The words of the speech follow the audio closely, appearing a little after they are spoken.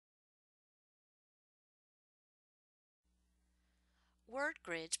Word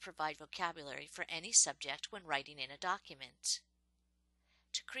grids provide vocabulary for any subject when writing in a document.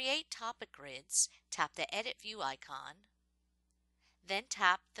 To create topic grids, tap the Edit View icon, then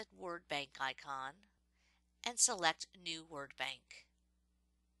tap the Word Bank icon and select New Word Bank.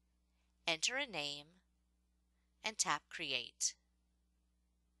 Enter a name and tap Create.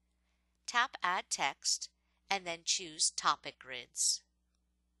 Tap Add Text and then choose Topic Grids.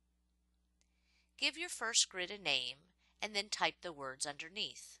 Give your first grid a name and then type the words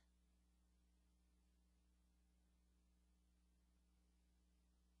underneath.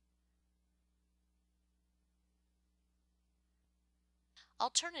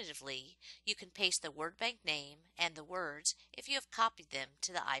 Alternatively, you can paste the Word Bank name and the words if you have copied them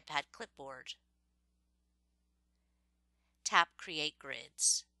to the iPad clipboard. Tap Create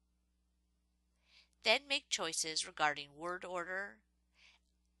Grids. Then make choices regarding word order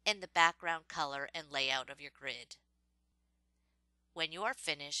and the background color and layout of your grid. When you are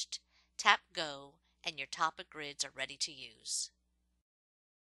finished, tap Go and your topic grids are ready to use.